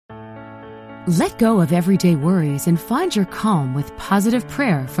Let go of everyday worries and find your calm with positive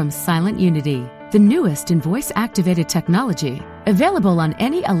prayer from Silent Unity, the newest in voice-activated technology, available on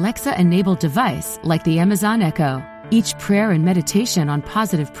any Alexa-enabled device like the Amazon Echo. Each prayer and meditation on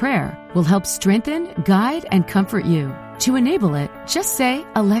positive prayer will help strengthen, guide, and comfort you. To enable it, just say,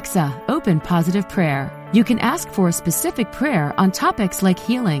 "Alexa, open positive prayer." You can ask for a specific prayer on topics like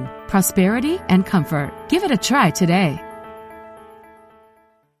healing, prosperity, and comfort. Give it a try today.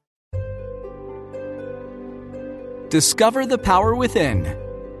 Discover the power within.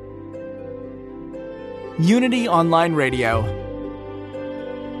 Unity Online Radio.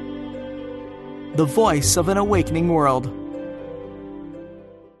 The voice of an awakening world.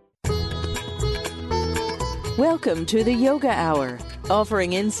 Welcome to the Yoga Hour,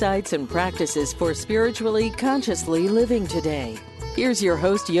 offering insights and practices for spiritually consciously living today. Here's your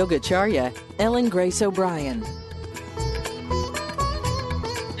host, Yogacharya, Ellen Grace O'Brian.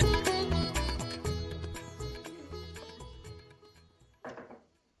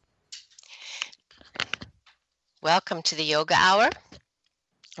 Welcome to the Yoga Hour,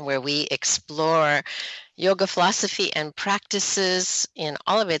 where we explore yoga philosophy and practices in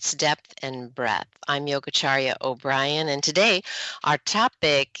all of its depth and breadth. I'm Yogacharya O'Brian, and today our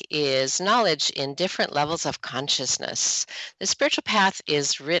topic is knowledge in different levels of consciousness. The spiritual path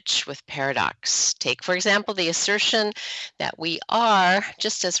is rich with paradox. Take, for example, the assertion that we are,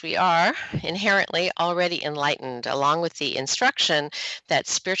 just as we are, inherently already enlightened, along with the instruction that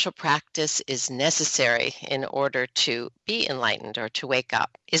spiritual practice is necessary in order to be enlightened or to wake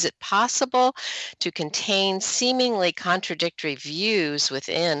up. Is it possible to contain seemingly contradictory views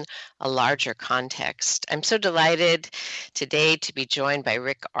within a larger context? I'm so delighted today to be joined by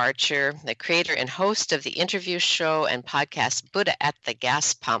Rick Archer, the creator and host of the interview show and podcast Buddha at the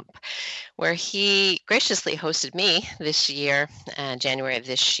Gas Pump, where he graciously hosted me this year, January of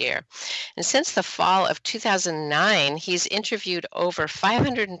this year. And since the fall of 2009, he's interviewed over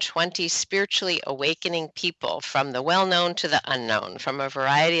 520 spiritually awakening people, from the well-known to the unknown, from a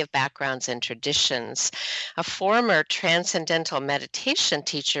variety of backgrounds and traditions. A former transcendental meditation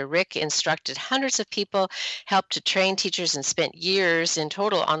teacher, Rick instructed hundreds of people, helped to train teachers, and spent years in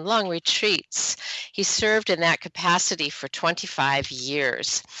total on long retreats. He served in that capacity for 25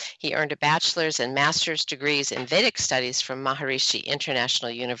 years. He earned a bachelor's and master's degrees in Vedic studies from Maharishi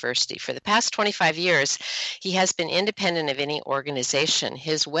International University. For the past 25 years, he has been independent of any organization.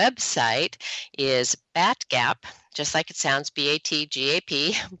 His website is BATGAP, just like it sounds,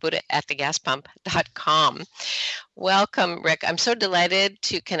 BATGAP, BuddhaAtTheGasPump.com. Welcome, Rick. I'm so delighted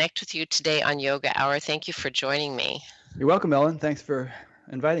to connect with you today on Yoga Hour. Thank you for joining me. You're welcome, Ellen. Thanks for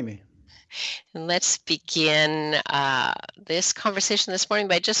inviting me. And let's begin this conversation this morning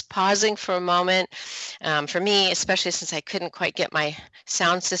by just pausing for a moment. For me, especially since I couldn't quite get my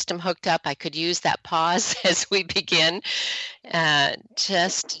sound system hooked up, I could use that pause as we begin.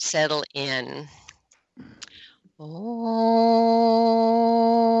 Just settle in.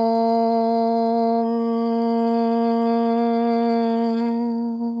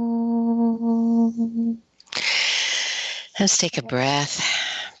 Let's take a breath.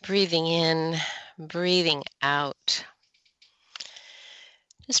 Breathing in, breathing out.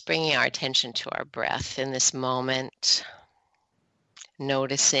 Just bringing our attention to our breath in this moment.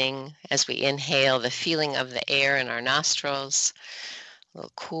 Noticing as we inhale the feeling of the air in our nostrils. A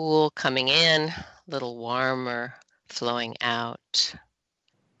little cool coming in, a little warmer flowing out.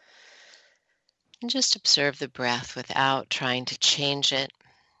 And just observe the breath without trying to change it.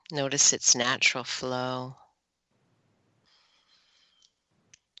 Notice its natural flow.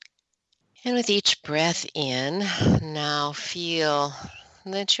 And with each breath in, now feel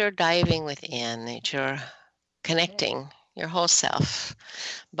that you're diving within, that you're connecting your whole self,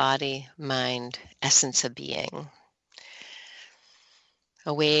 body, mind, essence of being.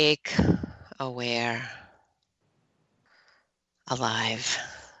 Awake, aware, alive,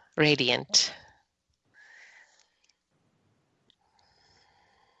 radiant.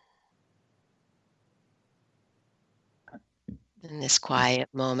 In this quiet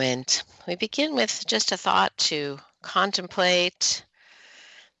moment, we begin with just a thought to contemplate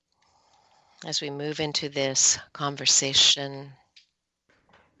as we move into this conversation.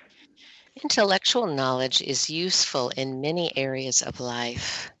 Intellectual knowledge is useful in many areas of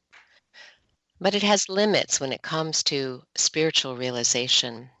life, but it has limits when it comes to spiritual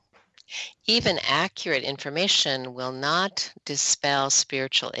realization. Even accurate information will not dispel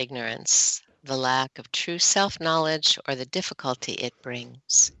spiritual ignorance, the lack of true self-knowledge, or the difficulty it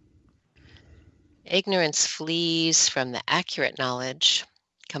brings. Ignorance flees from the accurate knowledge,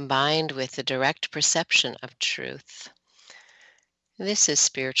 combined with the direct perception of truth. This is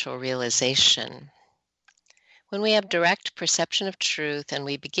spiritual realization. When we have direct perception of truth and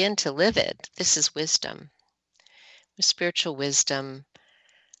we begin to live it, this is wisdom. With spiritual wisdom,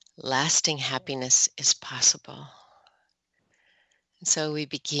 lasting happiness is possible. And so we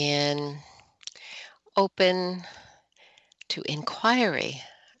begin open to inquiry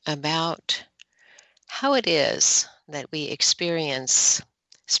about how it is that we experience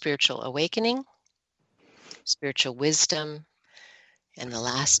spiritual awakening, spiritual wisdom, and the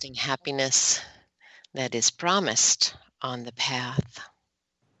lasting happiness that is promised on the path.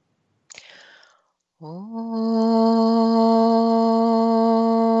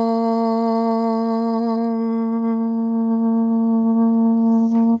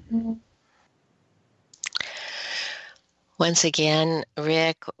 Once again,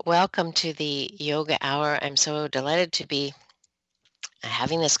 Rick, welcome to the Yoga Hour. I'm so delighted to be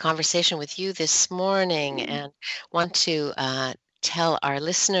having this conversation with you this morning and want to tell our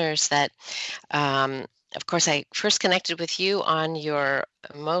listeners that, of course, I first connected with you on your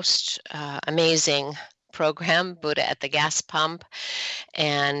most amazing program, Buddha at the Gas Pump,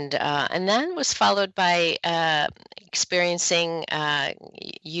 and then was followed by experiencing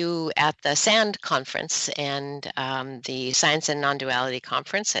you at the SAND conference and the Science and Non-Duality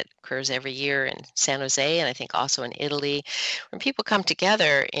conference that occurs every year in San Jose, and I think also in Italy, when people come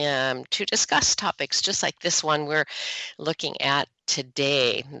together to discuss topics just like this one we're looking at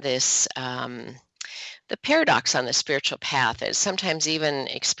today, this the paradox on the spiritual path is sometimes even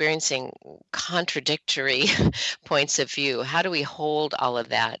experiencing contradictory points of view. How do we hold all of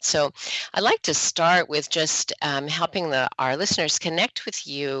that? So I'd like to start with just helping our listeners connect with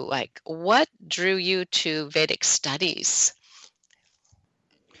you. Like, what drew you to Vedic studies?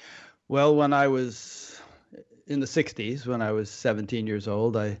 Well, when I was in the 60s, when I was 17 years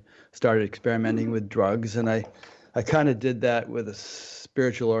old, I started experimenting with drugs, and I kind of did that with a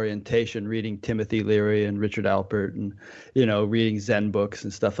spiritual orientation, reading Timothy Leary and Richard Alpert, and reading Zen books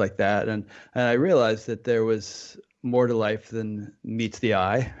and stuff like that. And I realized that there was more to life than meets the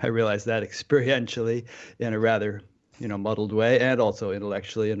eye. I realized that experientially in a rather muddled way, and also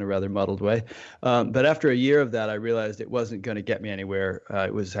intellectually in a rather muddled way. But after a year of that, I realized it wasn't going to get me anywhere.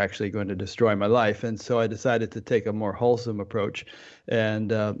 It was actually going to destroy my life. And so I decided to take a more wholesome approach and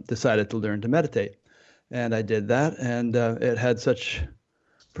decided to learn to meditate. And I did that, and it had such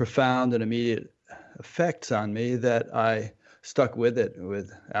profound and immediate effects on me that I stuck with it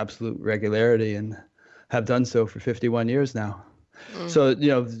with absolute regularity and have done so for 51 years now. So,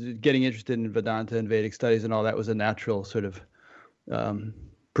 getting interested in Vedanta and Vedic studies and all that was a natural sort of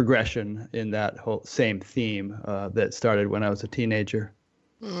progression in that whole same theme that started when I was a teenager.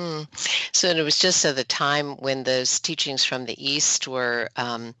 So it was just at the time when those teachings from the East were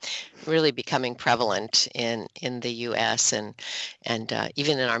really becoming prevalent in the U.S. and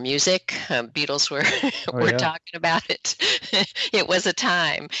even in our music. Beatles were talking about it. It was a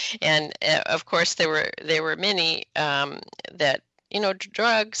time, and of course there were many that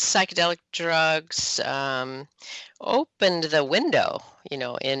drugs, psychedelic drugs, opened the window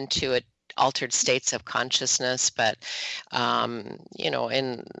into a altered states of consciousness, but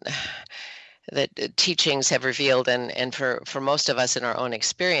in the teachings have revealed, and for most of us in our own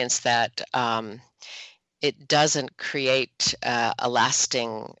experience, that it doesn't create a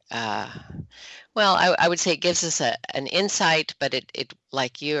lasting I would say it gives us an insight, but it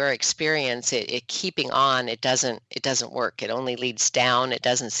like your experience, it keeping on, it doesn't work. It only leads down. It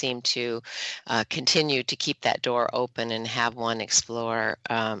doesn't seem to continue to keep that door open and have one explore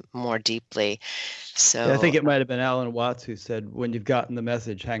more deeply. So yeah, I think it might have been Alan Watts who said, "When you've gotten the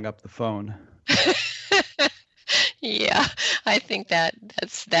message, hang up the phone." Yeah, I think that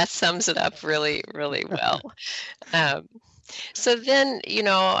sums it up really, really well. So then,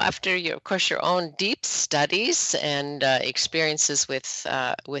 after of course, your own deep studies and experiences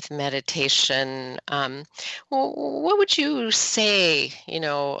with meditation, what would you say?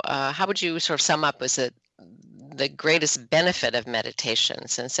 How would you sort of sum up as the greatest benefit of meditation,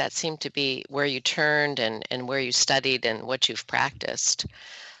 since that seemed to be where you turned and where you studied and what you've practiced?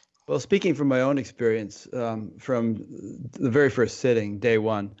 Well, speaking from my own experience, from the very first sitting, day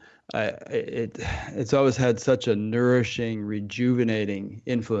one, it's always had such a nourishing, rejuvenating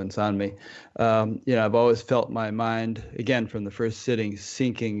influence on me. I've always felt my mind, again, from the first sitting,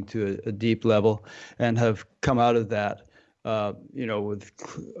 sinking to a deep level, and have come out of that, with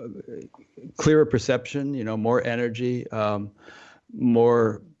clearer perception, more energy,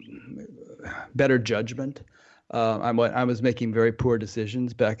 better judgment. I was making very poor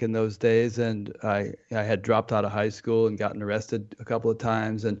decisions back in those days, and I had dropped out of high school and gotten arrested a couple of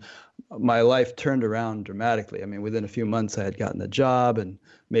times, and my life turned around dramatically. I mean, within a few months, I had gotten a job and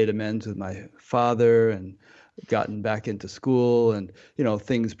made amends with my father and gotten back into school, and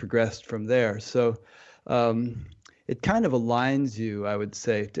things progressed from there. So it kind of aligns you, I would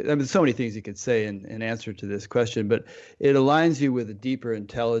say. There's so many things you could say in answer to this question, but it aligns you with a deeper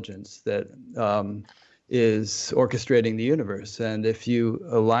intelligence that is orchestrating the universe. And if you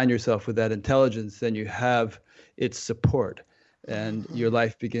align yourself with that intelligence, then you have its support, and your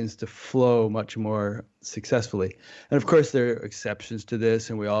life begins to flow much more successful. And of course, there are exceptions to this,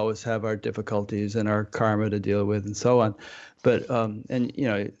 and we always have our difficulties and our karma to deal with and so on. But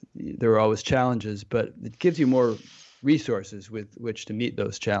there are always challenges, but it gives you more resources with which to meet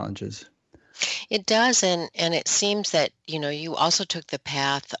those challenges. It does, and it seems that you also took the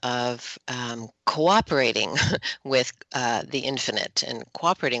path of cooperating with the infinite and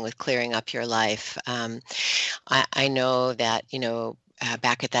cooperating with clearing up your life. I know that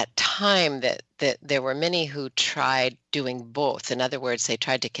back at that time that there were many who tried doing both. In other words, they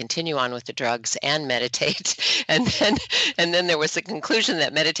tried to continue on with the drugs and meditate, and then there was the conclusion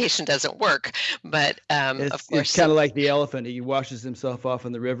that meditation doesn't work. But of course, it's kind of like the elephant. He washes himself off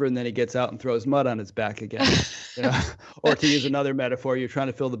in the river, and then he gets out and throws mud on his back again. Or to use another metaphor, you're trying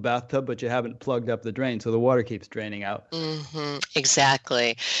to fill the bathtub, but you haven't plugged up the drain, so the water keeps draining out. Mm-hmm,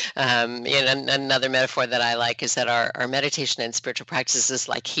 exactly. Another metaphor that I like is that our meditation and spiritual practice is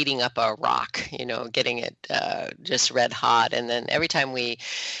like heating up a rock. Getting it just red hot. And then every time we,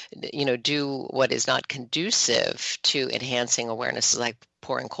 do what is not conducive to enhancing awareness, is like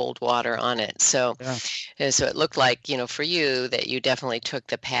pouring cold water on it. So, so it looked like, for you that you definitely took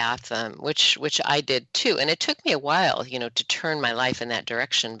the path, which I did too. And it took me a while, to turn my life in that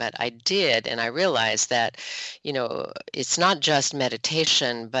direction, but I did. And I realized that, it's not just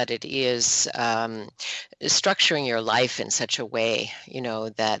meditation, but it is structuring your life in such a way,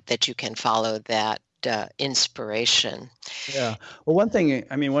 that you can follow that inspiration. Yeah. Well,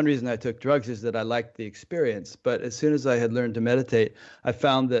 one reason I took drugs is that I liked the experience. But as soon as I had learned to meditate, I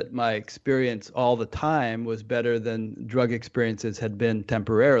found that my experience all the time was better than drug experiences had been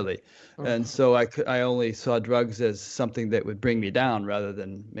temporarily. Mm-hmm. And so I only saw drugs as something that would bring me down rather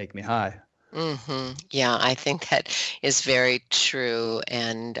than make me high. Mm-hmm. Yeah, I think that is very true.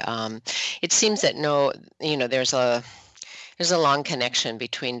 And it seems that there's a long connection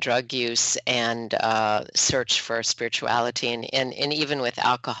between drug use and search for spirituality. And even with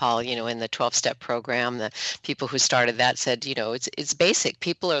alcohol, in the 12-step program, the people who started that said, it's basic.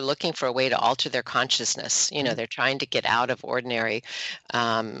 People are looking for a way to alter their consciousness. They're trying to get out of ordinary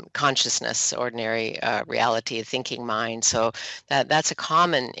consciousness, ordinary reality, thinking mind. So that's a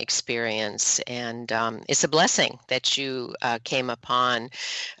common experience. And it's a blessing that you came upon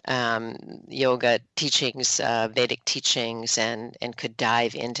yoga teachings, Vedic teachings, and could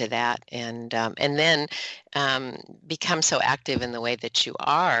dive into that and then become so active in the way that you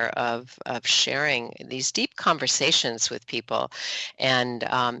are of sharing these deep conversations with people. And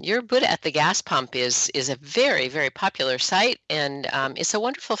your Buddha at the Gas Pump is a very, very popular site, and it's a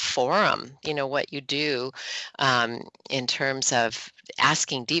wonderful forum, what you do in terms of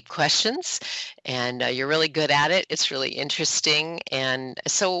asking deep questions, and you're really good at it. It's really interesting. And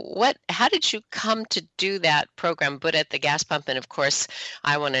so how did you come to do that program, Buddha at the Gas Pump? And of course,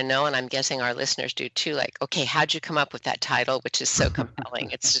 I want to know, and I'm guessing our listeners do too, like, okay, how'd you come up with that title, which is so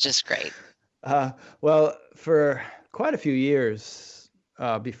compelling? It's just great. Well, for quite a few years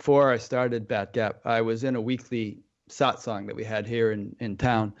before I started Bat Gap, I was in a weekly satsang that we had here in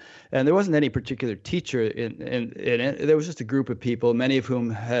town, and there wasn't any particular teacher in it. There was just a group of people, many of whom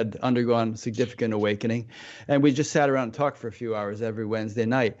had undergone significant awakening, and we just sat around and talked for a few hours every Wednesday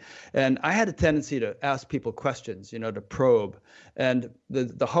night. And I had a tendency to ask people questions, to probe. And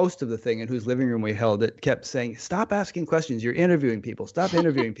the host of the thing, in whose living room we held it, kept saying, "Stop asking questions. You're interviewing people. Stop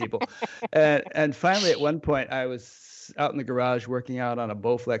interviewing people." And finally, at one point, I was out in the garage working out on a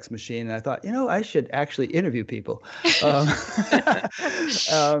Bowflex machine, and I thought, I should actually interview people.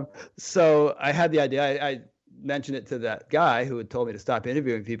 So I had the idea. I mentioned it to that guy who had told me to stop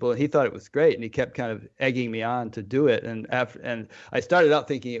interviewing people, and he thought it was great, and he kept kind of egging me on to do it. And I started out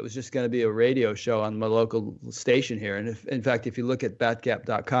thinking it was just going to be a radio show on my local station here. And in fact, if you look at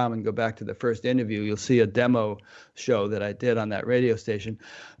batgap.com and go back to the first interview, you'll see a demo show that I did on that radio station.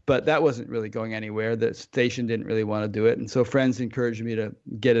 But that wasn't really going anywhere. The station didn't really want to do it. And so friends encouraged me to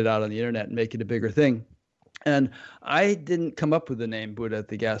get it out on the internet and make it a bigger thing. And I didn't come up with the name Buddha at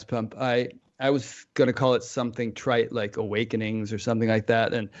the Gas Pump. I I was going to call it something trite like awakenings or something like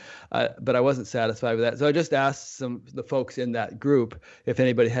that, but I wasn't satisfied with that. So I just asked the folks in that group if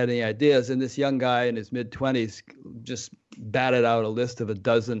anybody had any ideas, and this young guy in his mid-20s just batted out a list of a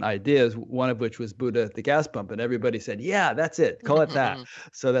dozen ideas, one of which was Buddha at the gas pump, and everybody said, "Yeah, that's it. Call it that."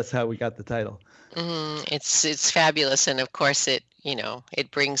 So that's how we got the title. It's fabulous, and of course it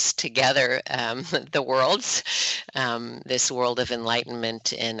brings together the worlds, this world of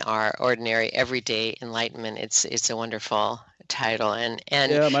enlightenment and our ordinary everyday enlightenment. It's a wonderful title, and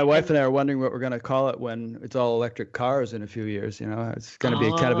yeah, my wife and I are wondering what we're going to call it when it's all electric cars in a few years. It's going to be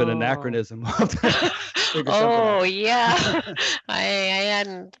kind of an anachronism. Oh yeah, I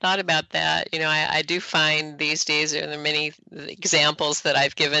hadn't thought about that. I do find these days there are many examples that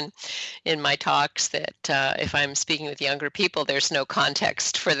I've given in my talks that if I'm speaking with younger people, there's no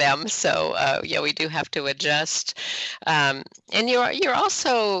context for them. So yeah, we do have to adjust. And you're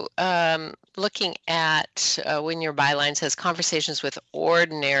also looking at when your byline says conversations with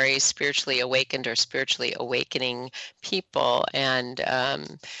ordinary spiritually awakened or spiritually awakening people, and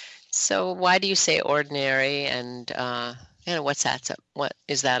so why do you say ordinary, and what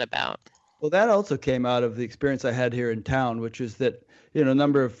is that about? Well, that also came out of the experience I had here in town, which is that a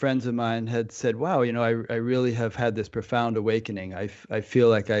number of friends of mine had said, "Wow, I really have had this profound awakening. I feel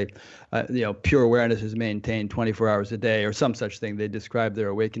like pure awareness is maintained 24 hours a day," or some such thing. They described their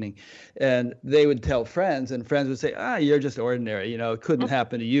awakening, and they would tell friends, and friends would say, "You're just ordinary. It couldn't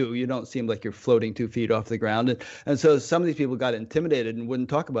happen to you. You don't seem like you're floating 2 feet off the ground." And so some of these people got intimidated and wouldn't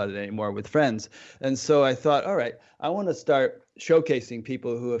talk about it anymore with friends. And so I thought, all right, I want to start showcasing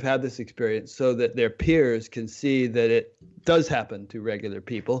people who have had this experience so that their peers can see that it does happen to regular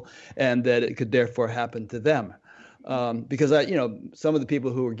people and that it could therefore happen to them. Because some of the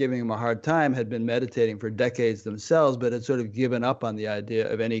people who were giving him a hard time had been meditating for decades themselves, but had sort of given up on the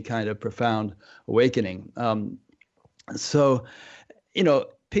idea of any kind of profound awakening. So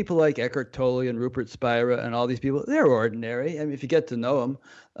people like Eckhart Tolle and Rupert Spira and all these people, they're ordinary. I mean, if you get to know them,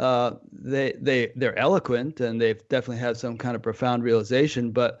 they're eloquent and they've definitely had some kind of profound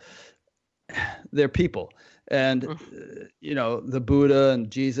realization, but they're people. And, the Buddha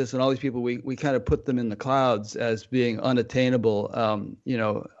and Jesus and all these people, we kind of put them in the clouds as being unattainable,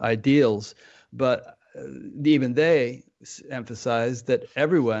 ideals. But even they emphasize that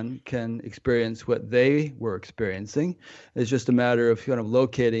everyone can experience what they were experiencing. It's just a matter of kind of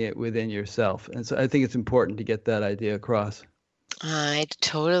locating it within yourself. And so I think it's important to get that idea across. I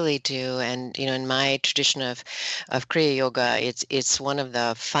totally do, and in my tradition of Kriya Yoga, it's one of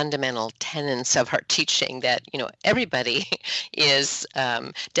the fundamental tenets of our teaching that everybody is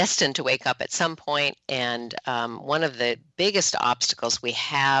destined to wake up at some point, and one of the biggest obstacles we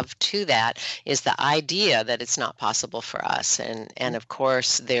have to that is the idea that it's not possible for us, and of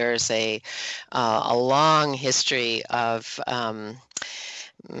course there's a long history of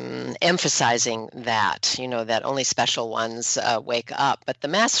emphasizing that, that only special ones wake up. But the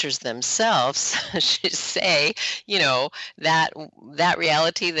masters themselves should say, that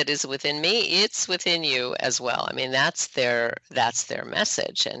reality that is within me, it's within you as well. I mean, that's their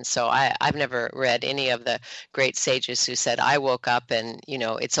message. And so I've never read any of the great sages who said, I woke up and,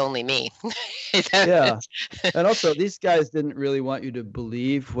 it's only me. Yeah. And also, these guys didn't really want you to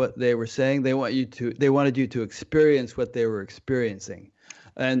believe what they were saying. They wanted you to experience what they were experiencing.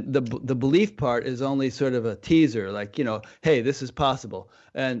 And the belief part is only sort of a teaser, like, hey, this is possible.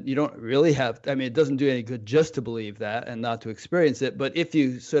 And you don't really it doesn't do any good just to believe that and not to experience it. But if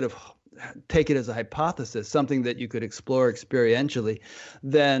you sort of take it as a hypothesis, something that you could explore experientially,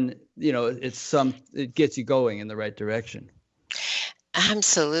 then, it gets you going in the right direction.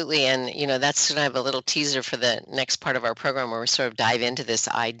 Absolutely. And, that's going to have a little teaser for the next part of our program where we sort of dive into this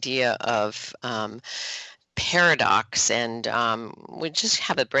idea of paradox, and we just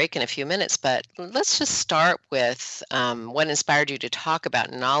have a break in a few minutes, but let's just start with what inspired you to talk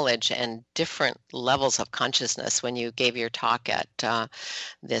about knowledge and different levels of consciousness when you gave your talk at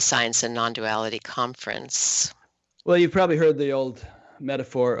the Science and Non-Duality Conference. Well, you've probably heard the old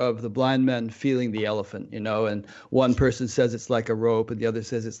metaphor of the blind men feeling the elephant, and one person says it's like a rope, and the other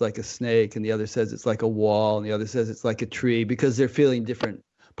says it's like a snake, and the other says it's like a wall, and the other says it's like a tree, because they're feeling different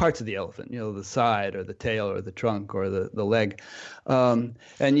parts of the elephant, the side or the tail or the trunk or the leg. And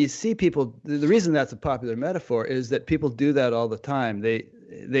you see people, the reason that's a popular metaphor is that people do that all the time.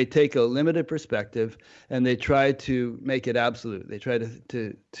 They take a limited perspective and they try to make it absolute. They try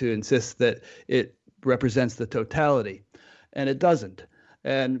to insist that it represents the totality, and it doesn't.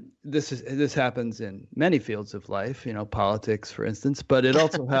 And this happens in many fields of life, politics, for instance, but it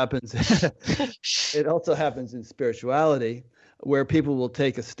also happens it also happens in spirituality. where people will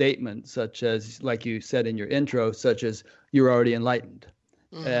take a statement such as, like you said in your intro, such as "you're already enlightened,"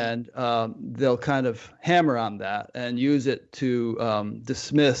 and they'll kind of hammer on that and use it to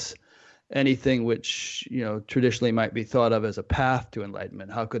dismiss anything which traditionally might be thought of as a path to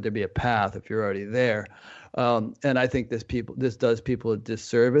enlightenment. How could there be a path if you're already there? And I think this does people a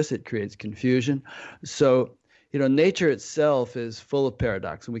disservice. It creates confusion. So nature itself is full of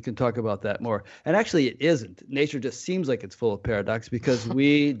paradox, and we can talk about that more. And actually, it isn't. Nature just seems like it's full of paradox because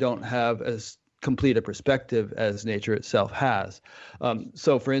we don't have as complete a perspective as nature itself has.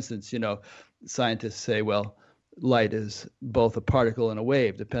 So, for instance, scientists say, well, light is both a particle and a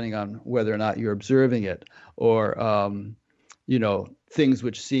wave, depending on whether or not you're observing it, or things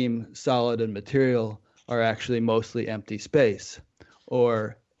which seem solid and material are actually mostly empty space,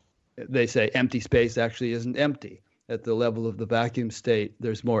 or they say empty space actually isn't empty. At the level of the vacuum state,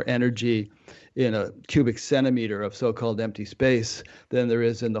 there's more energy in a cubic centimeter of so-called empty space than there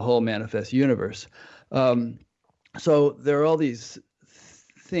is in the whole manifest universe. So there are all these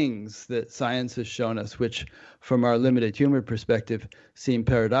things that science has shown us, which from our limited human perspective seem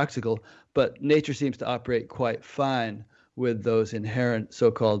paradoxical, but nature seems to operate quite fine with those inherent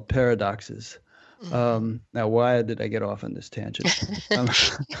so-called paradoxes. Now, why did I get off on this tangent?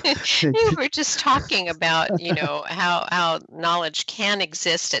 You were just talking about, how knowledge can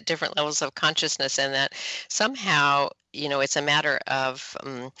exist at different levels of consciousness, and that somehow, it's a matter of,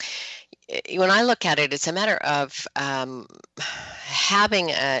 when I look at it, it's a matter of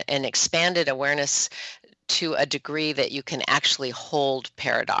having an expanded awareness to a degree that you can actually hold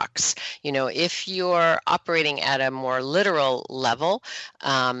paradox. If you're operating at a more literal level,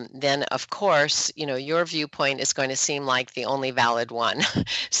 then of course, your viewpoint is going to seem like the only valid one.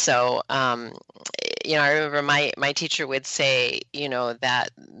 So, I remember my teacher would say, that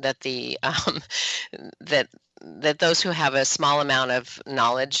the that those who have a small amount of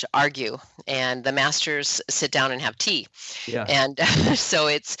knowledge argue, and the masters sit down and have tea. Yeah. And so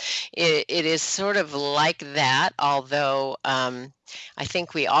it is sort of like that, although I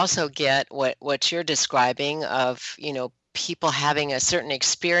think we also get what you're describing of, people having a certain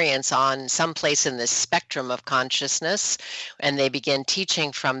experience on some place in this spectrum of consciousness, and they begin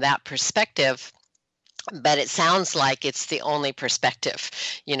teaching from that perspective. But it sounds like it's the only perspective,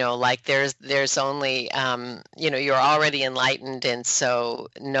 like there's only, you're already enlightened. And so,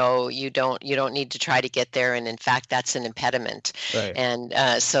 no, you don't need to try to get there. And in fact, that's an impediment. Right. And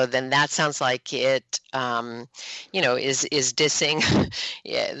so then that sounds like it, is dissing,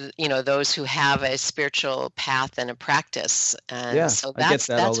 those who have a spiritual path and a practice. And so that's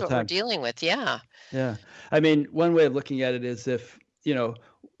what we're dealing with. Yeah. Yeah. I mean, one way of looking at it is if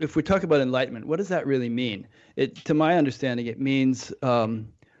we talk about enlightenment, what does that really mean? To my understanding, it means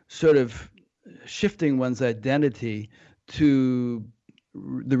sort of shifting one's identity to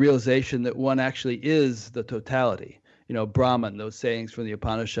the realization that one actually is the totality. Brahman, those sayings from the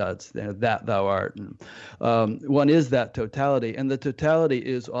Upanishads, that thou art. And, one is that totality, and the totality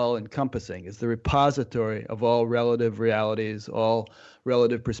is all-encompassing. It's the repository of all relative realities, all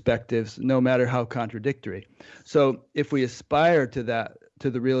relative perspectives, no matter how contradictory. So if we aspire to that, to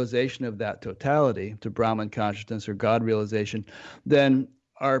the realization of that totality, to Brahman consciousness or God realization, then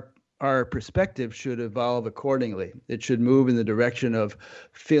our perspective should evolve accordingly. It should move in the direction of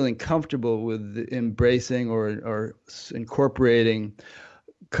feeling comfortable with embracing or incorporating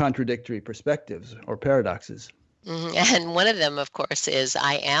contradictory perspectives or paradoxes. Mm-hmm. And one of them, of course, is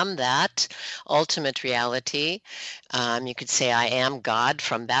I am that ultimate reality. You could say I am God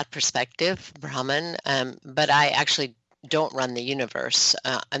from that perspective, Brahman, but I actually don't run the universe.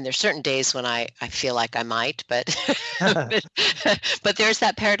 And there's certain days when I feel like I might, but but there's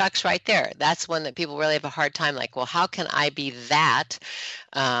that paradox right there. That's one that people really have a hard time, like, well, how can I be that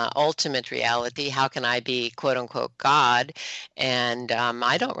ultimate reality? How can I be quote unquote God? And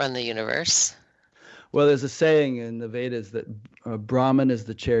I don't run the universe. Well, there's a saying in the Vedas that Brahman is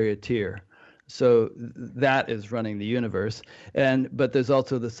the charioteer. So that is running the universe. But there's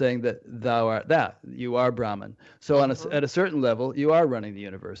also the saying that thou art that, you are Brahman. So at a certain level, you are running the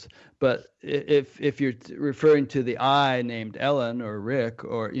universe. But if you're referring to the I named Ellen or Rick,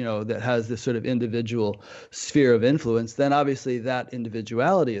 or that has this sort of individual sphere of influence, then obviously that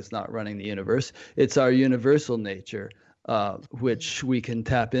individuality is not running the universe. It's our universal nature, which we can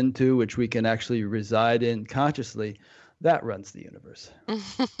tap into, which we can actually reside in consciously. That runs the universe.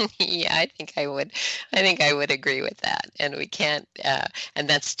 Yeah, I think I would agree with that. And we can't, and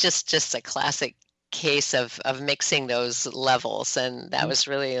that's just a classic case of mixing those levels. And that was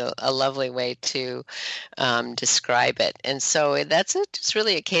really a lovely way to describe it. And so that's just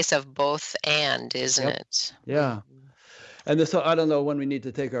really a case of both and, isn't it? Yeah. And this, I don't know when we need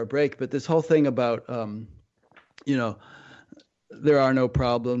to take our break, but this whole thing about, there are no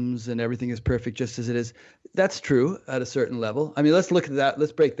problems and everything is perfect just as it is. That's true at a certain level. I mean, let's look at that.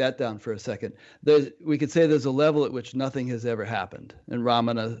 Let's break that down for a second. We could say there's a level at which nothing has ever happened. And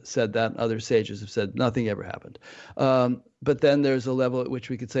Ramana said that, and other sages have said nothing ever happened. But then there's a level at which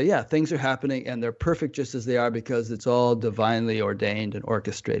we could say, yeah, things are happening and they're perfect just as they are because it's all divinely ordained and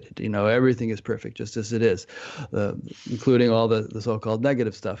orchestrated. Everything is perfect just as it is, including all the so-called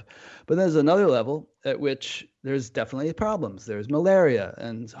negative stuff. But there's another level at which there's definitely problems. There's malaria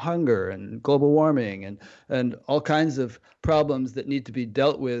and hunger and global warming and all kinds of problems that need to be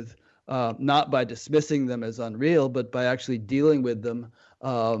dealt with, not by dismissing them as unreal, but by actually dealing with them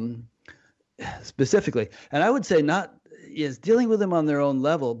specifically. And I would say dealing with them on their own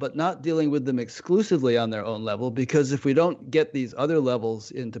level, but not dealing with them exclusively on their own level, because if we don't get these other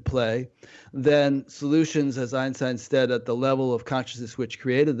levels into play, then solutions, as Einstein said, at the level of consciousness which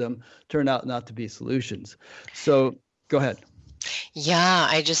created them, turn out not to be solutions. So go ahead. Yeah,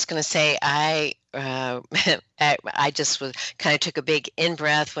 I just going to say I just kind of took a big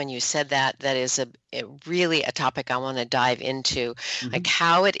in-breath when you said that. That is really a topic I want to dive into, like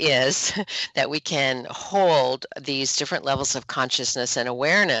how it is that we can hold these different levels of consciousness and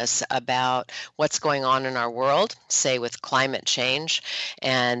awareness about what's going on in our world, say with climate change,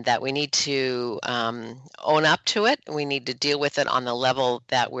 and that we need to own up to it. We need to deal with it on the level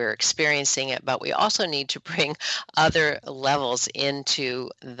that we're experiencing it, but we also need to bring other levels into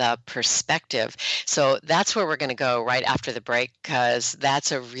the perspective. So that's where we're going to go right after the break, because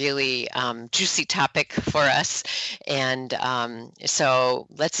that's a really juicy topic for us. And so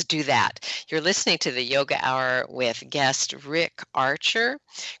let's do that. You're listening to the Yoga Hour with guest Rick Archer,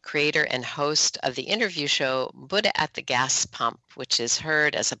 creator and host of the interview show Buddha at the Gas Pump, which is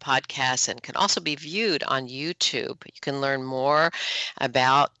heard as a podcast and can also be viewed on YouTube. You can learn more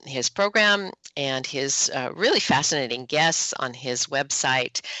about his program and his really fascinating guests on his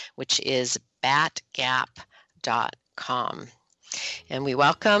website, which is batgap.com. And we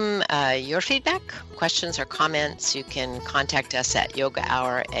welcome your feedback, questions, or comments. You can contact us at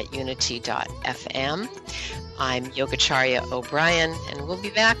yogahour@unity.fm. I'm Yogacharya O'Brian, and we'll be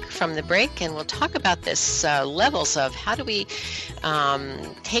back from the break, and we'll talk about this levels of how do we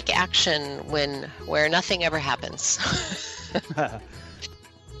take action where nothing ever happens.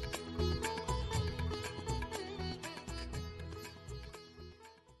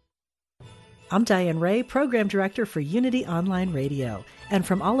 I'm Diane Ray, Program Director for Unity Online Radio. And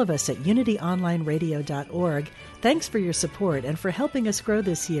from all of us at unityonlineradio.org, thanks for your support and for helping us grow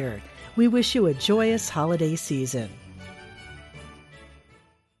this year. We wish you a joyous holiday season.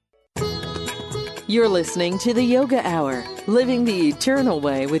 You're listening to the Yoga Hour, Living the Eternal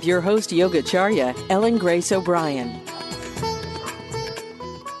Way with your host Yogacharya, Ellen Grace O'Brian.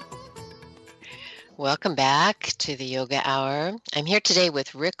 Welcome back to the Yoga Hour. I'm here today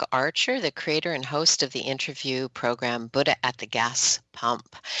with Rick Archer, the creator and host of the interview program Buddha at the Gas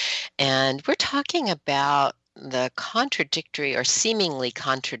Pump. And we're talking about the contradictory or seemingly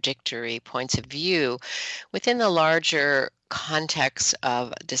contradictory points of view within the larger context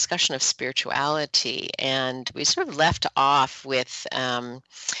of discussion of spirituality. And we sort of left off with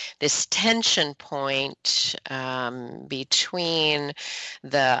this tension point between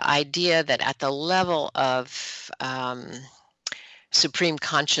the idea that at the level of supreme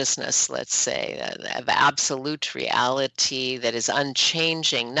consciousness, let's say, of absolute reality that is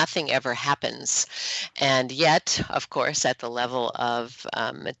unchanging, nothing ever happens. And yet, of course, at the level of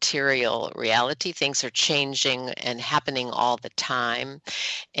material reality, things are changing and happening all the time.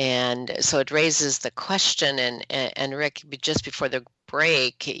 And so it raises the question, and Rick, just before the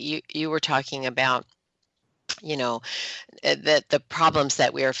break, you were talking about that the problems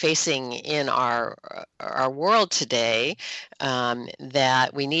that we are facing in our world today,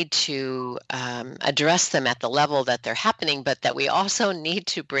 that we need to address them at the level that they're happening, but that we also need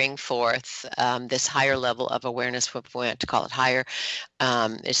to bring forth this higher level of awareness, if we want to call it higher.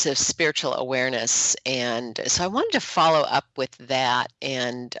 It's a spiritual awareness. And so I wanted to follow up with that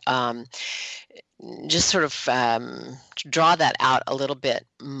and just sort of draw that out a little bit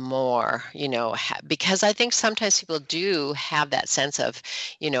more, because I think sometimes people do have that sense of,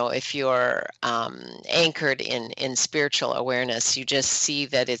 if you're anchored in spiritual awareness, you just see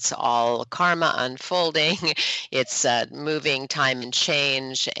that it's all karma unfolding, it's moving time and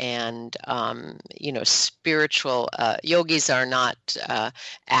change, and, spiritual yogis are not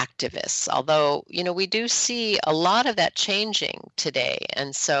activists, although, we do see a lot of that changing today.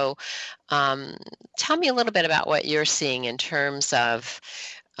 And so tell me a little bit about what you're seeing in terms of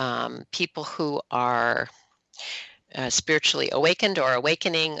people who are spiritually awakened or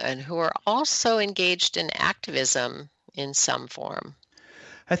awakening, and who are also engaged in activism in some form.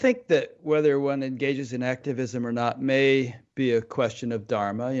 I think that whether one engages in activism or not may be a question of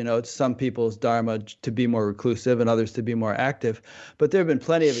dharma. It's some people's dharma to be more reclusive and others to be more active. But there have been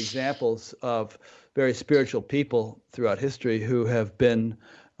plenty of examples of very spiritual people throughout history who have been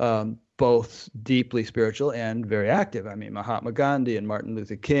both deeply spiritual and very active. I mean, Mahatma Gandhi and Martin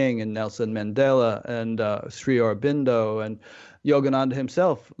Luther King and Nelson Mandela and Sri Aurobindo and Yogananda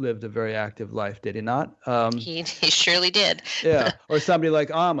himself lived a very active life, did he not? He surely did. Yeah, or somebody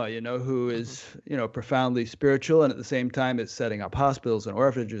like Amma, who is, profoundly spiritual and at the same time is setting up hospitals and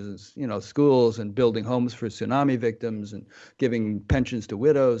orphanages, schools and building homes for tsunami victims and giving pensions to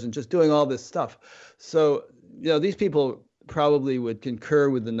widows and just doing all this stuff. So, these people probably would concur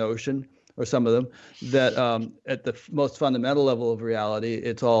with the notion, or some of them, that at the most fundamental level of reality,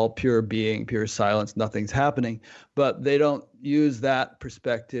 it's all pure being, pure silence, nothing's happening. But they don't use that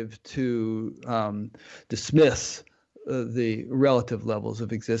perspective to dismiss the relative levels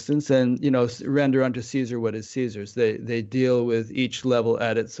of existence and, render unto Caesar what is Caesar's. They deal with each level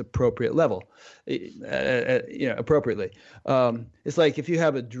at its appropriate level, appropriately. It's like if you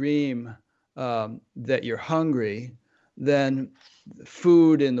have a dream that you're hungry, then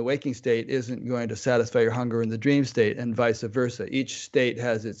food in the waking state isn't going to satisfy your hunger in the dream state, and vice versa. Each state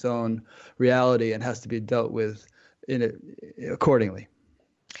has its own reality and has to be dealt with in it accordingly.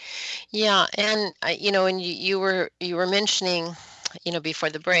 Yeah, and and you were mentioning, before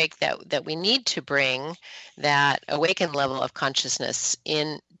the break that we need to bring that awakened level of consciousness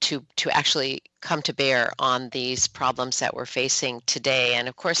in to actually come to bear on these problems that we're facing today. And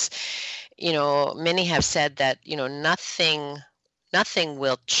of course, many have said that, nothing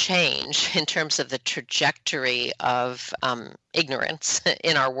will change in terms of the trajectory of ignorance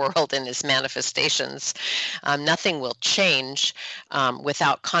in our world and its manifestations. Nothing will change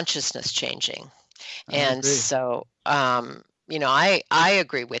without consciousness changing. And so, I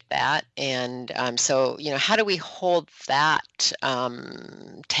agree with that. And so, how do we hold that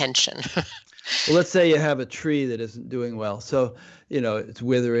tension? Well, let's say you have a tree that isn't doing well. So, it's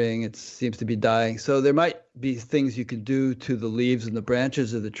withering, it seems to be dying. So there might be things you can do to the leaves and the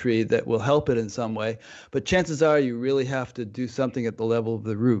branches of the tree that will help it in some way. But chances are you really have to do something at the level of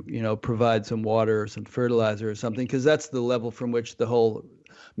the root, provide some water or some fertilizer or something, because that's the level from which the whole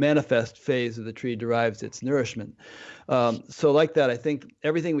manifest phase of the tree derives its nourishment. So like that, I think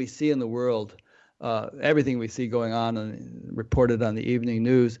everything we see in the world, everything we see going on and reported on the evening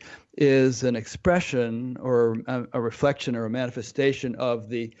news is an expression or a reflection or a manifestation of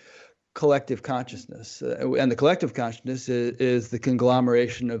the collective consciousness. And the collective consciousness is the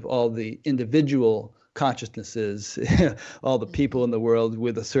conglomeration of all the individual consciousnesses, all the people in the world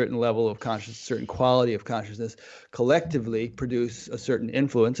with a certain level of consciousness, certain quality of consciousness, collectively produce a certain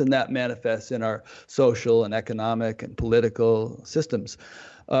influence, and that manifests in our social and economic and political systems.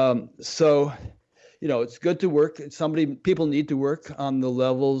 So it's good to work. People need to work on the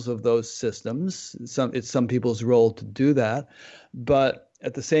levels of those systems. It's some people's role to do that. But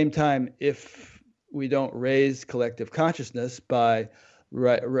at the same time, if we don't raise collective consciousness by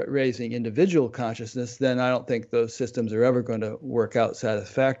raising individual consciousness, then I don't think those systems are ever going to work out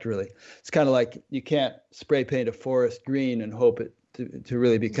satisfactorily. It's kind of like you can't spray paint a forest green and hope it to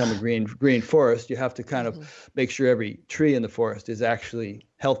really become a green forest. You have to kind of make sure every tree in the forest is actually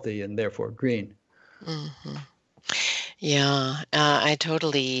healthy and therefore green. Mm-hmm. Yeah, I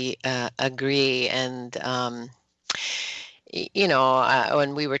totally agree. And,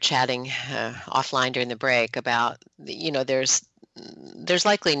 when we were chatting offline during the break about, there's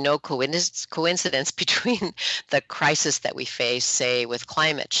likely no coincidence between the crisis that we face, say, with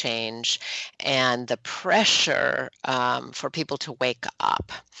climate change and the pressure for people to wake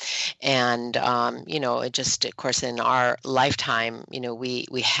up. And, it just, of course, in our lifetime,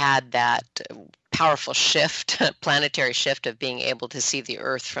 we had that powerful shift, planetary shift of being able to see the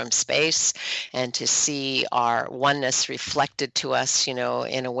Earth from space and to see our oneness reflected to us, in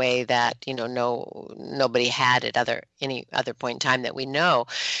a way that, nobody had at any other point in time that we know.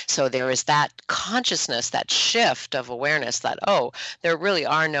 So there is that consciousness, that shift of awareness that, there really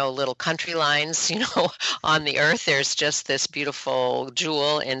are no little country lines, on the Earth. There's just this beautiful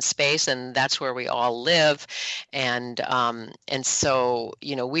jewel in space, and that's where we all live. And so,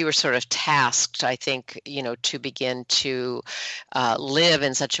 we were sort of tasked, I think, to begin to live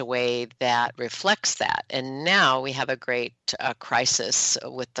in such a way that reflects that. And now we have a great crisis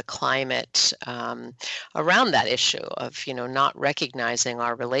with the climate around that issue. of, not recognizing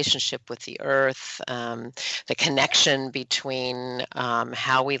our relationship with the earth, the connection between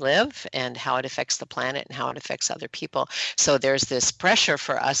how we live and how it affects the planet and how it affects other people. So there's this pressure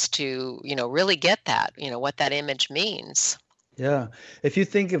for us to, really get that, what that image means. Yeah. If you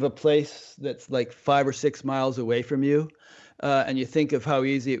think of a place that's like 5 or 6 miles away from you, and you think of how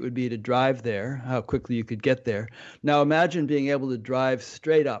easy it would be to drive there, how quickly you could get there. Now imagine being able to drive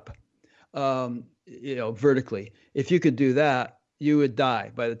straight up, vertically. If you could do that, you would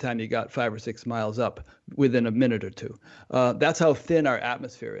die by the time you got 5 or 6 miles up within a minute or two. That's how thin our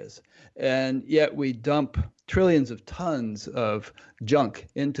atmosphere is. And yet we dump trillions of tons of junk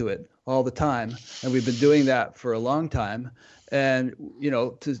into it all the time. And we've been doing that for a long time. And,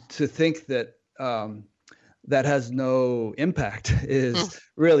 to think that that has no impact is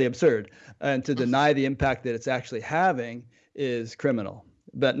really absurd. And to deny the impact that it's actually having is criminal.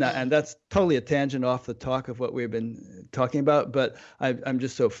 And that's totally a tangent off the talk of what we've been talking about, but I'm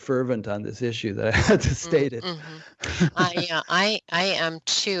just so fervent on this issue that I had to state it. I am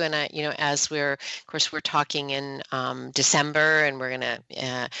too. And as we're talking in December, and we're going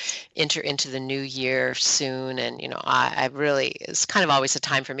to enter into the new year soon. And, I really, it's kind of always a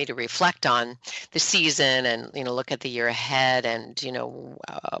time for me to reflect on the season and, look at the year ahead and,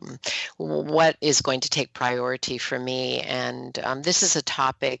 what is going to take priority for me. And this is a topic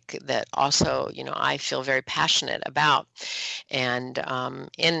that also, I feel very passionate about, and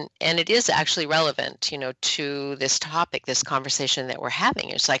it is actually relevant, to this topic, this conversation that we're having.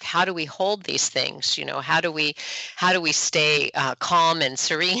 It's like, how do we hold these things? How do we stay calm and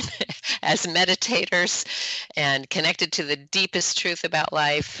serene as meditators and connected to the deepest truth about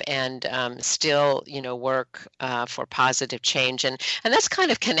life, and still, work for positive change, and that's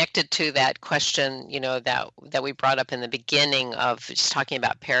kind of connected to that question, that we brought up in the beginning of just talking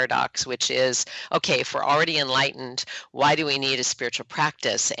about paradox, which is, okay, if we're already enlightened, why do we need a spiritual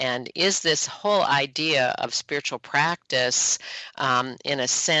practice? And is this whole idea of spiritual practice, in a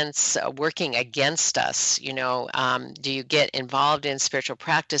sense, working against us? Do you get involved in spiritual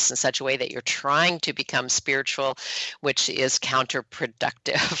practice in such a way that you're trying to become spiritual, which is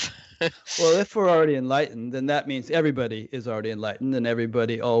counterproductive? Well, if we're already enlightened, then that means everybody is already enlightened, and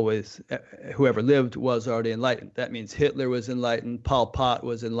everybody always, whoever lived, was already enlightened. That means Hitler was enlightened, Pol Pot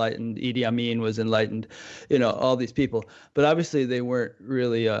was enlightened, Idi Amin was enlightened, all these people. But obviously they weren't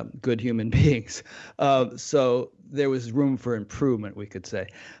really good human beings. So there was room for improvement, we could say.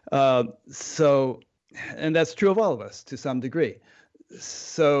 And that's true of all of us to some degree.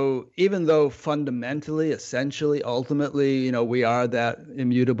 So even though fundamentally, essentially, ultimately, we are that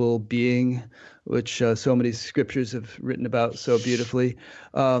immutable being, which so many scriptures have written about so beautifully,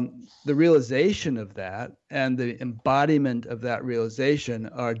 the realization of that and the embodiment of that realization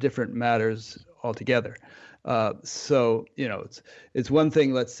are different matters altogether. So it's one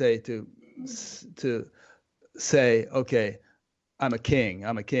thing, let's say, to say, okay, I'm a king,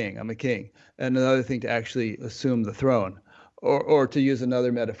 and another thing to actually assume the throne. Or to use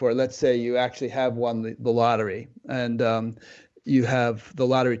another metaphor, let's say you actually have won the lottery, and you have the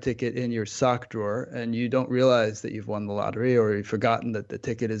lottery ticket in your sock drawer, and you don't realize that you've won the lottery, or you've forgotten that the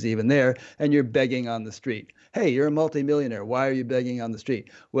ticket is even there, and you're begging on the street. Hey, you're a multimillionaire. Why are you begging on the street?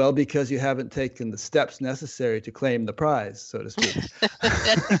 Well, because you haven't taken the steps necessary to claim the prize, so to speak.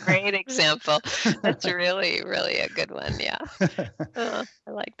 That's a great example. That's really, really a good one. Yeah. I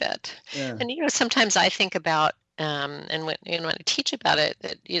like that. Yeah. And, sometimes I think about, and when I teach about it,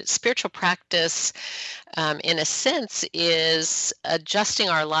 that spiritual practice, in a sense, is adjusting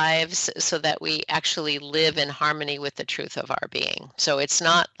our lives so that we actually live in harmony with the truth of our being. So it's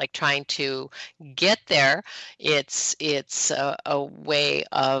not like trying to get there. It's a way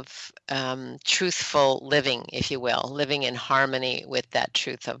of truthful living, if you will, living in harmony with that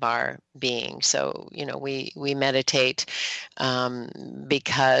truth of our being. So we meditate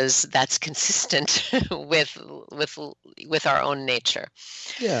because that's consistent with our own nature.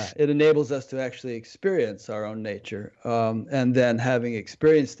 Yeah, it enables us to actually experience our own nature, and then having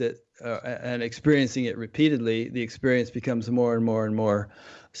experienced it and experiencing it repeatedly, the experience becomes more and more and more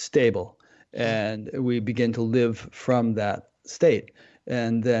stable, and we begin to live from that state,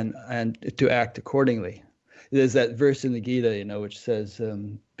 and to act accordingly. There's that verse in the Gita, which says,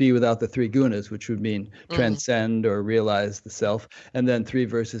 be without the three gunas, which would mean transcend or realize the self. And then 3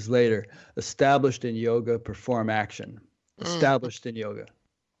 verses later, established in yoga, perform action. Established in yoga.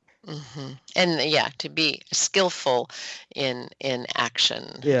 Mm-hmm. And to be skillful in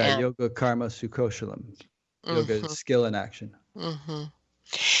action. Yeah, yoga karma sukoshalam. Yoga is skill in action. Mm-hmm.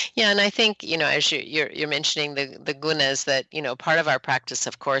 Yeah, and I think, as you're mentioning the gunas, that, part of our practice,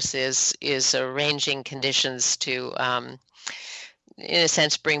 of course, is arranging conditions to, in a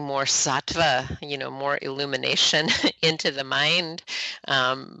sense, bring more sattva, more illumination into the mind,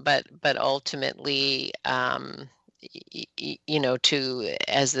 but ultimately, to,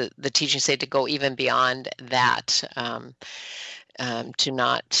 as the teachings say, to go even beyond that. To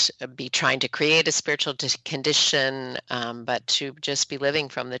not be trying to create a spiritual condition, but to just be living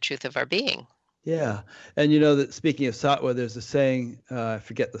from the truth of our being. Yeah. And that speaking of sattva, there's a saying, I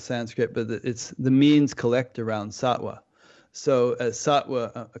forget the Sanskrit, but it's the means collect around sattva. So as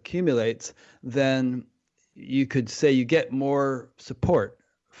sattva accumulates, then you could say you get more support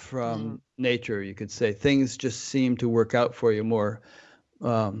from nature. You could say things just seem to work out for you more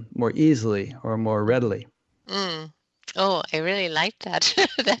easily or more readily. Oh, I really like that.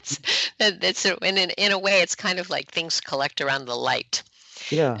 that's in a way, it's kind of like things collect around the light.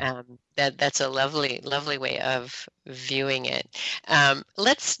 Yeah. That's a lovely way of viewing it.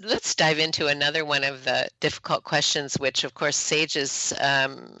 Let's dive into another one of the difficult questions, which of course sages,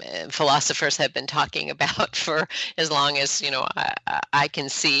 philosophers have been talking about for as long as I can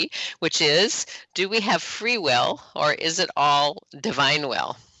see, which is, do we have free will, or is it all divine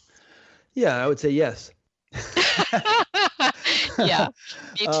will? Yeah, I would say yes. Yeah,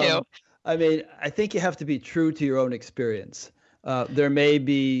 me too. I mean, I think you have to be true to your own experience. There may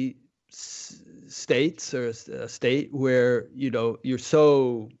be states or a state where you're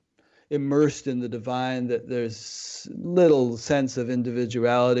so immersed in the divine that there's little sense of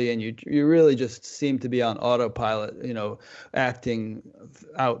individuality, and you really just seem to be on autopilot, acting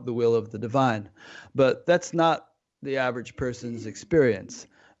out the will of the divine. But that's not the average person's experience.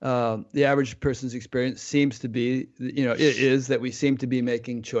 The average person's experience seems to be, is that we seem to be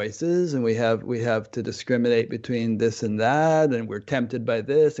making choices, and we have to discriminate between this and that, and we're tempted by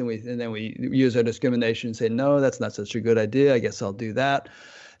this, and then we use our discrimination and say, no, that's not such a good idea. I guess I'll do that.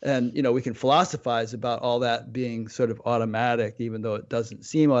 And, we can philosophize about all that being sort of automatic, even though it doesn't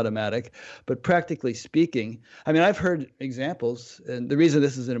seem automatic. But practically speaking, I mean, I've heard examples, and the reason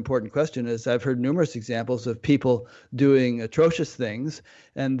this is an important question is I've heard numerous examples of people doing atrocious things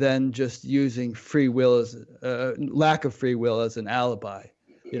and then just using free will as lack of free will as an alibi.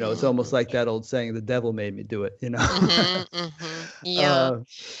 It's almost like that old saying, the devil made me do it, Yeah.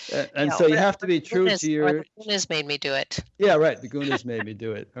 And so you have to be true to your... The gunas made me do it. Yeah, right. The gunas made me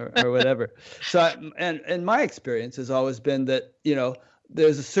do it or whatever. So, and my experience has always been that,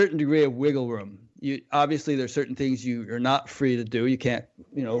 there's a certain degree of wiggle room. Obviously, there's certain things you're not free to do. You can't,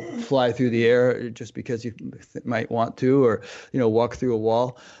 fly through the air just because you might want to, or, walk through a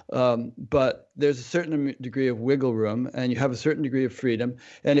wall. But there's a certain degree of wiggle room, and you have a certain degree of freedom.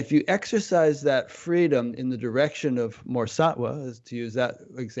 And if you exercise that freedom in the direction of more sattva, as to use that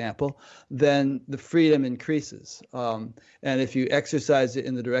example, then the freedom increases. And if you exercise it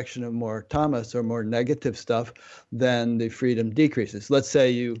in the direction of more tamas or more negative stuff, then the freedom decreases. Let's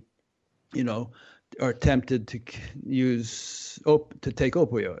say you are tempted to take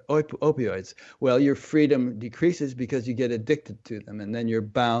opioids. Well, your freedom decreases because you get addicted to them, and then you're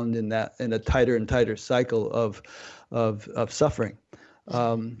bound in a tighter and tighter cycle of suffering.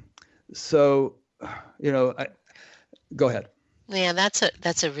 Go ahead. Yeah,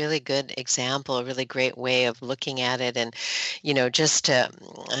 that's a really good example, a really great way of looking at it, and just to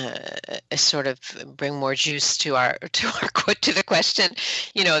sort of bring more juice to the question.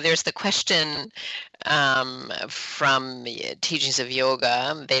 There's the question from teachings of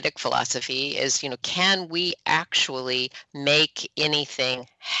yoga, Vedic philosophy, is can we actually make anything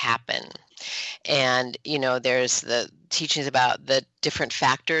happen? And there's the teachings about the different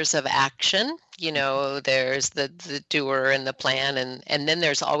factors of action. There's the doer and the plan, and then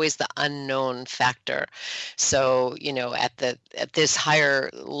there's always the unknown factor. So, at this higher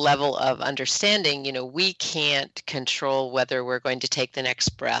level of understanding, we can't control whether we're going to take the next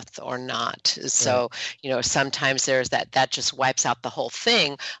breath or not. So, sometimes there's that just wipes out the whole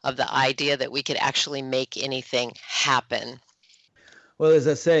thing of the idea that we could actually make anything happen. Well, there's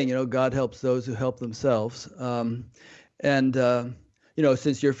that saying, God helps those who help themselves.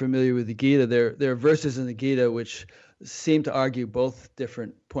 Since you're familiar with the Gita, there are verses in the Gita which seem to argue both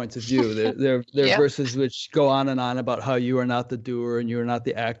different points of view. There are verses which go on and on about how you are not the doer and you are not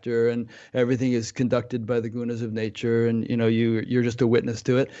the actor, and everything is conducted by the gunas of nature, and you're just a witness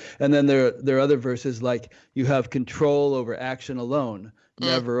to it. And then there are other verses like you have control over action alone,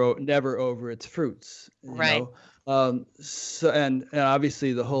 never over its fruits. Right. So and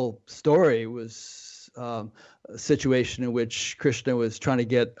obviously the whole story was situation in which Krishna was trying to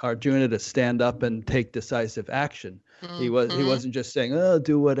get Arjuna to stand up and take decisive action. He wasn't just saying, "Oh,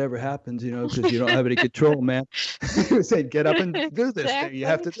 do whatever happens," because you don't have any control, man. He was saying, "Get up and do this thing. You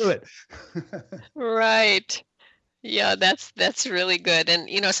have to do it." Right. Yeah, that's really good. And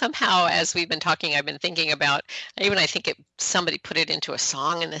somehow as we've been talking, I've been thinking about, I think somebody put it into a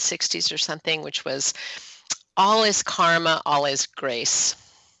song in the 60s or something, which was, all is karma, all is grace.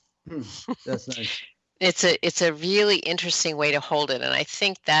 That's nice. It's a really interesting way to hold it, and I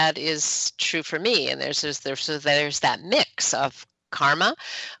think that is true for me. And there's that mix of karma,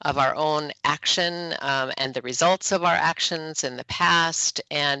 of our own action, and the results of our actions in the past,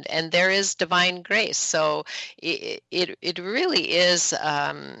 and there is divine grace. So it really is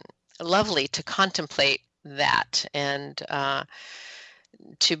lovely to contemplate that, and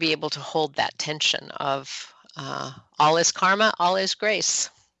to be able to hold that tension of all is karma, all is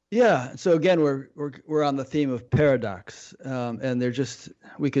grace. Yeah. So again, we're on the theme of paradox, and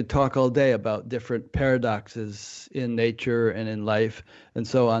we could talk all day about different paradoxes in nature and in life and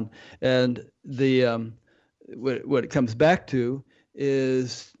so on. And what it comes back to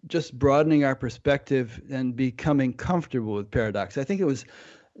is just broadening our perspective and becoming comfortable with paradox. I think it was,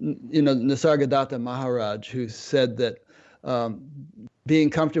 Nisargadatta Maharaj who said that being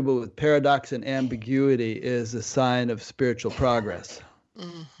comfortable with paradox and ambiguity is a sign of spiritual progress.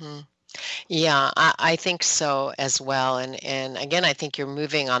 Mm-hmm. Yeah, I think so as well. And again, I think you're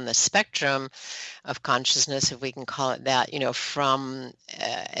moving on the spectrum of consciousness, if we can call it that, from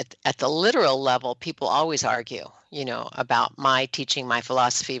at the literal level, people always argue, about my teaching, my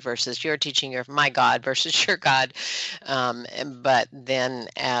philosophy versus your teaching, my God versus your God. But then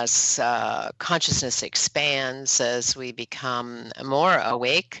as consciousness expands, as we become more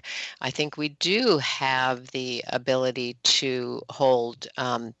awake, I think we do have the ability to hold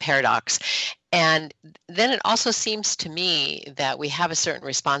paradox. And then it also seems to me that we have a certain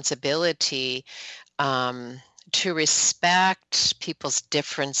responsibility to respect people's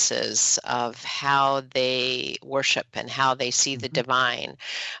differences of how they worship and how they see the divine.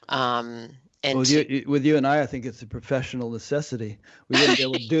 And with you and I think it's a professional necessity. We wouldn't be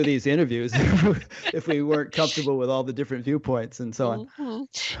able to do these interviews if we weren't comfortable with all the different viewpoints and so on. Mm-hmm.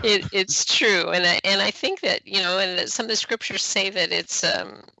 It's true, and I think that and some of the scriptures say that it's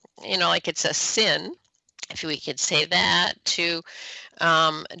like it's a sin, if we could say that, to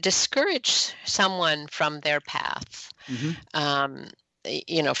discourage someone from their path,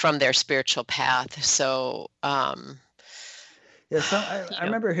 from their spiritual path. So. I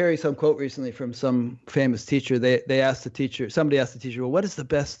remember hearing some quote recently from some famous teacher. Somebody asked the teacher, well, what is the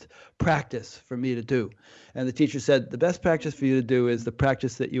best practice for me to do? And the teacher said, the best practice for you to do is the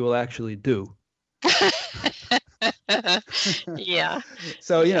practice that you will actually do. Yeah.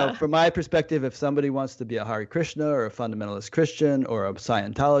 So, from my perspective, if somebody wants to be a Hare Krishna or a fundamentalist Christian or a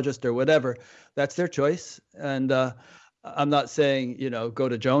Scientologist or whatever, that's their choice. And I'm not saying, go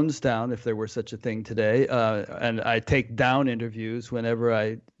to Jonestown if there were such a thing today. And I take down interviews whenever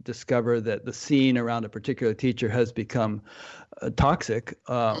I discover that the scene around a particular teacher has become toxic,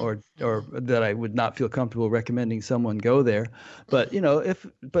 or that I would not feel comfortable recommending someone go there. But,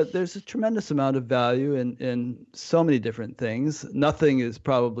 but there's a tremendous amount of value in so many different things. Nothing is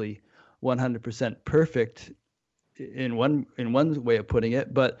probably 100% perfect in one way of putting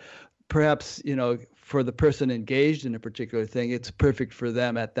it, but perhaps, for the person engaged in a particular thing, it's perfect for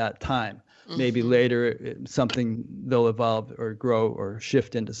them at that time. Mm-hmm. Maybe later something they'll evolve or grow or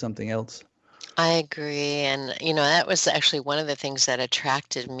shift into something else. I agree. And, that was actually one of the things that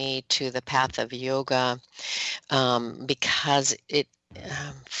attracted me to the path of yoga, because it,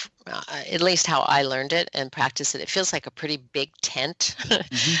 at least how I learned it and practiced it, it feels like a pretty big tent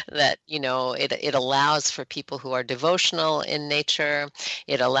that, it allows for people who are devotional in nature.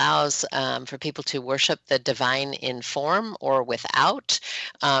 It allows for people to worship the divine in form or without,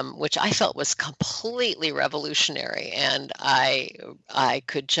 which I felt was completely revolutionary. And I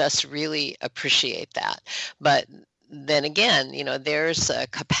could just really appreciate that. But then again, there's a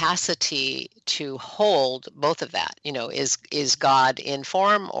capacity to hold both of that. Is God in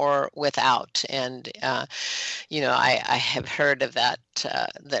form or without? And I have heard of that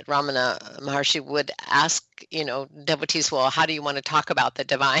that Ramana Maharshi would ask devotees, well, how do you want to talk about the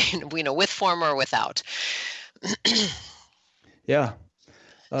divine? With form or without? Yeah.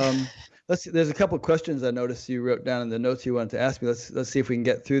 There's a couple of questions I noticed you wrote down in the notes you wanted to ask me. Let's see if we can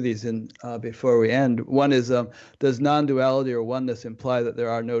get through these before we end. One is, does non-duality or oneness imply that there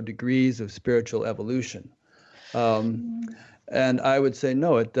are no degrees of spiritual evolution? And I would say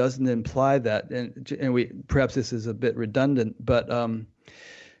no, it doesn't imply that. And perhaps this is a bit redundant, but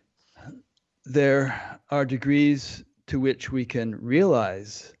there are degrees to which we can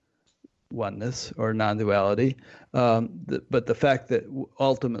realize oneness or non-duality, but the fact that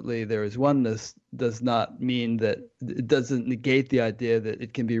ultimately there is oneness does not mean that it doesn't negate the idea that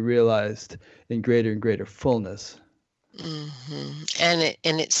it can be realized in greater and greater fullness. Mm-hmm.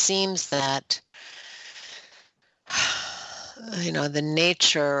 And it seems that the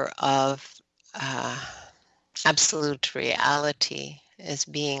nature of absolute reality as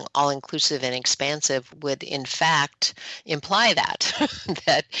being all-inclusive and expansive would in fact imply that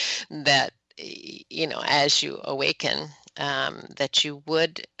as you awaken, that you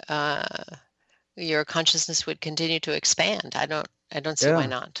would your consciousness would continue to expand. I don't see why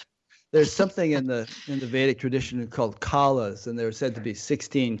not. There's something in the Vedic tradition called kalas, and there are said to be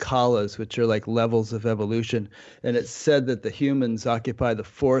 16 kalas, which are like levels of evolution. And it's said that the humans occupy the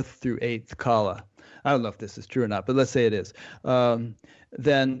 4th through 8th kala. I don't know if this is true or not, but let's say it is.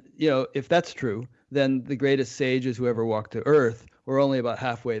 Then, if that's true, then the greatest sages who ever walked to Earth were only about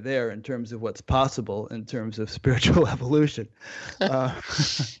halfway there in terms of what's possible in terms of spiritual evolution.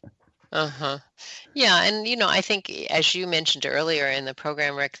 Uh-huh. Yeah, and I think as you mentioned earlier in the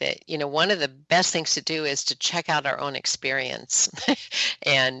program, Rick, that one of the best things to do is to check out our own experience.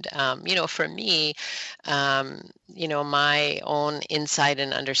 And for me, my own insight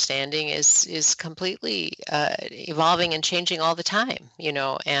and understanding is completely evolving and changing all the time,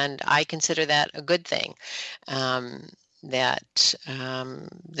 and I consider that a good thing. That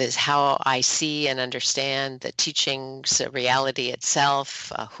is how I see and understand the teachings, reality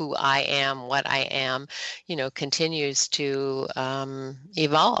itself, who I am, what I am, continues to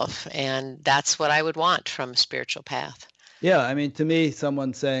evolve. And that's what I would want from a spiritual path. Yeah, I mean, to me,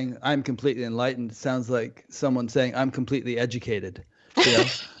 someone saying I'm completely enlightened sounds like someone saying I'm completely educated.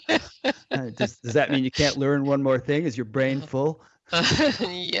 Does that mean you can't learn one more thing? Is your brain full?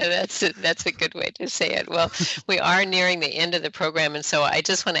 Yeah, that's a good way to say it. Well, we are nearing the end of the program, and so I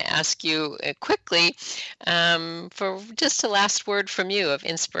just want to ask you quickly for just a last word from you of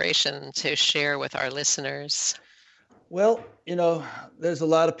inspiration to share with our listeners. Well, there's a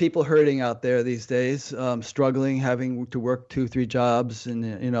lot of people hurting out there these days, struggling, having to work 2-3 jobs,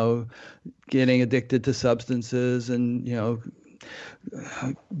 and getting addicted to substances, and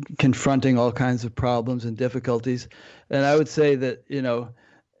confronting all kinds of problems and difficulties. And I would say that,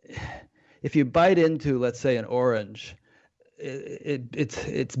 if you bite into, let's say, an orange,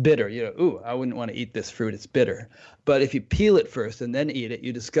 it's bitter. Ooh, I wouldn't want to eat this fruit. It's bitter. But if you peel it first and then eat it,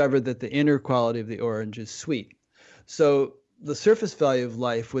 you discover that the inner quality of the orange is sweet. So the surface value of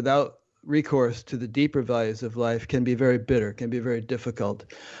life without recourse to the deeper values of life can be very bitter, can be very difficult.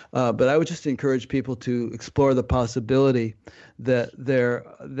 But I would just encourage people to explore the possibility that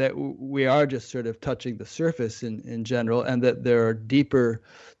we are just sort of touching the surface in general, and that there are deeper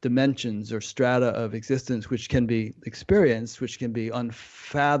dimensions or strata of existence which can be experienced, which can be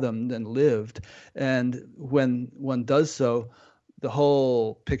unfathomed and lived. And when one does so, the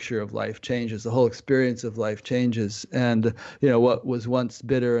whole picture of life changes, the whole experience of life changes. And, what was once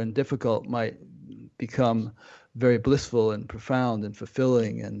bitter and difficult might become very blissful and profound and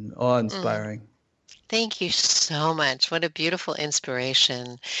fulfilling and awe-inspiring. Thank you so much. What a beautiful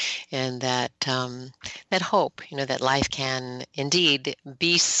inspiration, and that hope, that life can indeed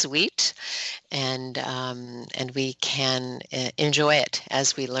be sweet, and we can enjoy it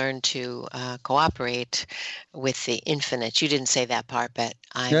as we learn to cooperate with the infinite. You didn't say that part, but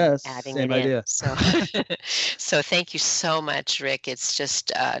I'm adding it idea. in. So thank you so much, Rick. It's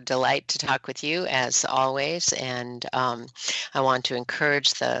just a delight to talk with you as always, and I want to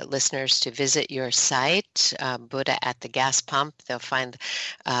encourage the listeners to visit your site, Buddha at the Gas Pump. They'll find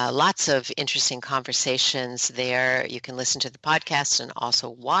lots of interesting conversations there. You can listen to the podcast and also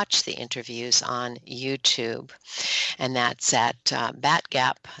watch the interviews on YouTube. And that's at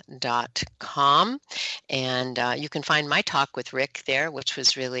batgap.com. And you can find my talk with Rick there, which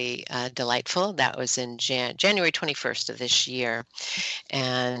was really delightful. That was in January 21st of this year.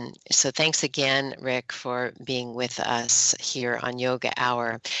 And so thanks again, Rick, for being with us here on Yoga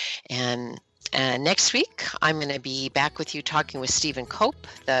Hour. And next week, I'm going to be back with you talking with Stephen Cope,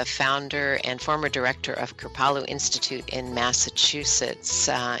 the founder and former director of Kripalu Institute in Massachusetts.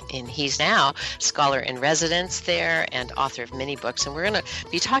 And he's now scholar in residence there and author of many books. And we're going to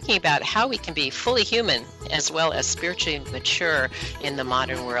be talking about how we can be fully human as well as spiritually mature in the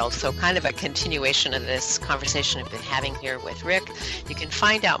modern world. So kind of a continuation of this conversation I've been having here with Rick. You can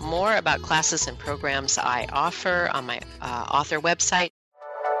find out more about classes and programs I offer on my author website.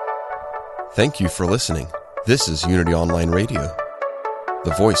 Thank you for listening. This is Unity Online Radio,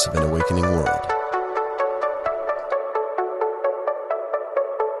 the voice of an awakening world.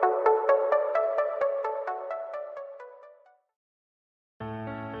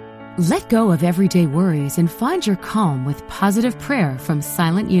 Let go of everyday worries and find your calm with positive prayer from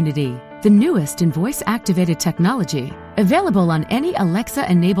Silent Unity, the newest in voice-activated technology, available on any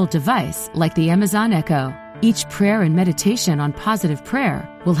Alexa-enabled device like the Amazon Echo. Each prayer and meditation on positive prayer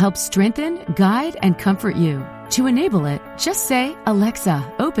will help strengthen, guide, and comfort you. To enable it, just say, "Alexa,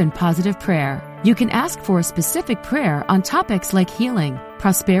 open positive prayer." You can ask for a specific prayer on topics like healing,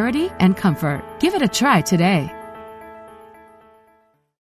 prosperity, and comfort. Give it a try today.